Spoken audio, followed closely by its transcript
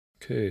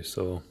Okay,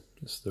 so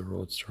this is the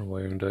Roadster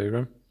wiring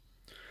diagram.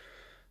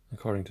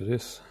 According to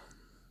this,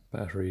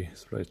 battery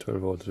supplies 12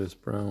 volt to this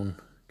brown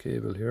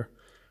cable here,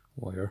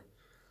 wire,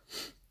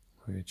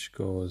 which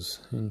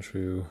goes in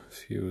through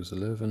fuse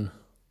 11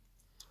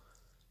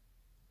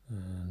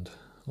 and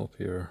up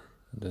here,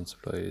 and then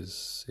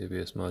supplies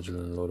ABS module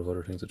and a load of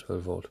other things at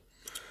 12 volt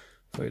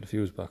via the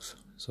fuse box.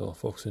 So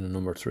focusing on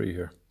number 3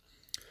 here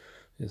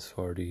is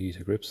for the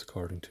heater grips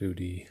according to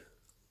the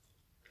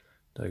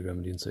diagram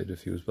on the inside of the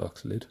fuse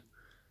box lid.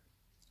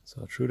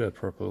 So through that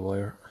purple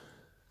wire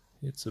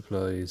it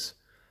supplies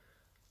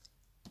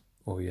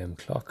OEM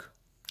clock,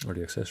 or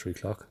the accessory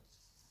clock,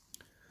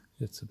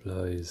 it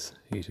supplies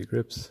heater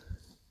grips,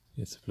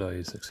 it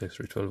supplies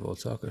accessory 12 volt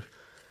socket,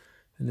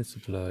 and it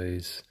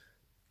supplies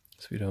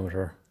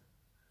speedometer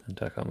and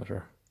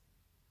tachometer.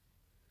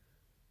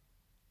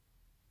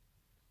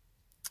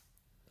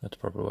 That's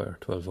purple wire,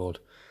 12 volt.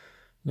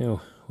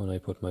 Now when I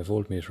put my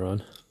voltmeter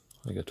on,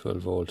 I get 12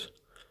 volt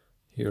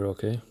here,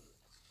 okay.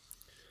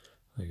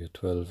 I get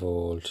 12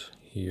 volt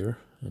here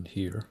and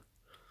here.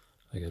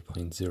 I get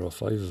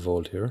 0.05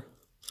 volt here.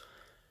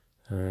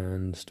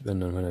 And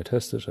depending on when I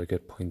test it, I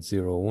get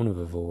 0.01 of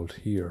a volt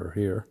here or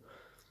here.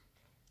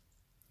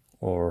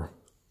 Or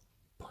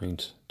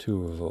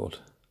 0.2 of a volt.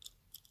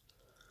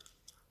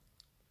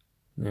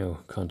 Now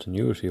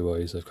continuity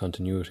wise, I have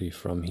continuity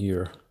from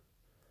here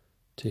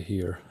to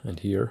here and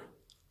here.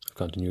 I have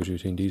continuity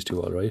between these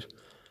two, alright.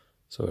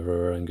 So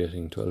everywhere I'm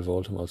getting 12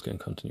 volt, I'm also getting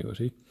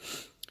continuity.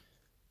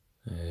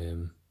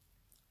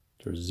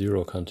 There's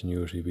zero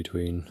continuity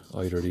between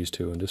either these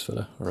two and this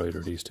fella, or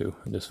either these two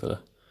and this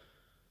fella.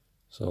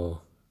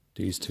 So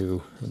these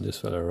two and this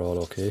fella are all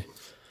okay.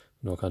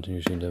 No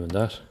continuity in them and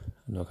that.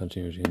 No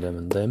continuity in them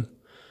and them.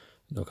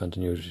 No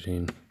continuity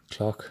between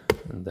clock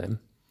and them.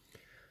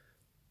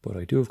 But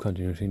I do have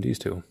continuity in these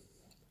two.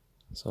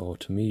 So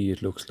to me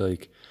it looks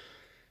like,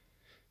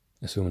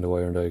 assuming the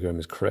wiring diagram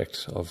is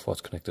correct of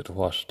what's connected to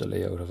what, the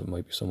layout of it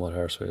might be somewhat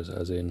arseways,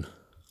 as in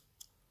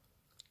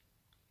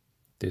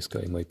this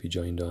guy might be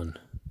joined on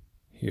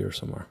here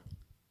somewhere,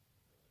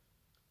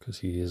 because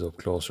he is up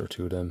closer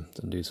to them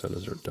than these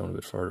fellas are down a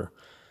bit further.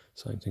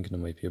 So I'm thinking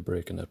there might be a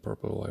break in that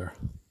purple wire,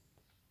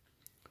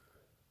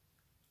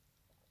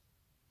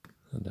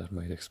 and that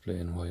might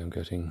explain why I'm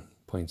getting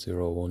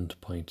 0.01 to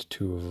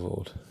 0.2 of a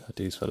volt at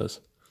these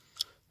fellas,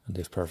 and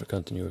there's perfect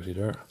continuity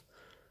there,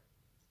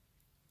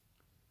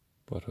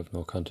 but I've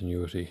no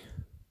continuity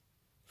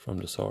from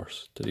the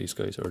source to these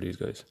guys or these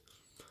guys.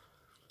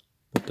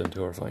 But them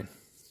two are fine.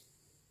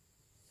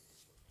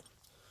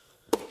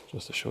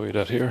 Just to show you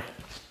that here.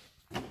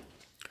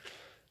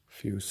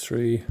 Fuse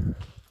 3.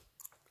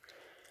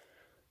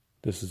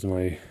 This is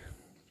my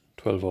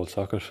 12 volt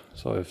socket,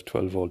 so I have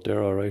 12 volt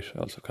there, alright.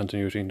 Also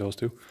continuity in those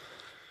two.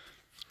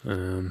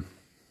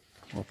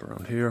 Up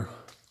around here,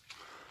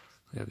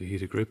 I have the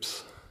heater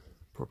grips,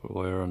 purple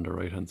wire on the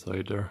right hand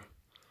side there.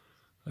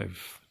 I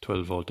have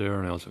 12 volt there,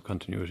 and I also have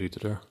continuity to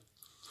there.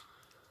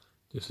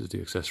 This is the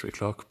accessory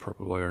clock,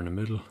 purple wire in the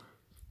middle.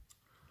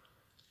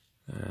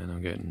 And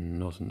I'm getting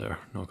nothing there,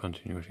 no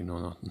continuity, no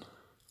nothing.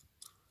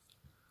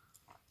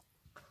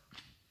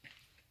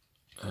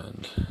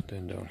 And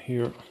then down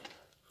here,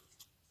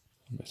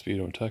 my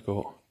speedo and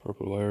tacho,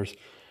 purple wires.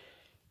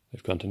 I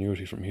have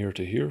continuity from here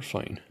to here,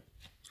 fine.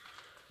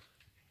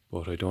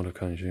 But I don't have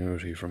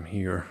continuity from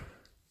here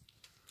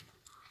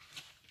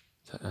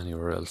to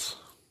anywhere else.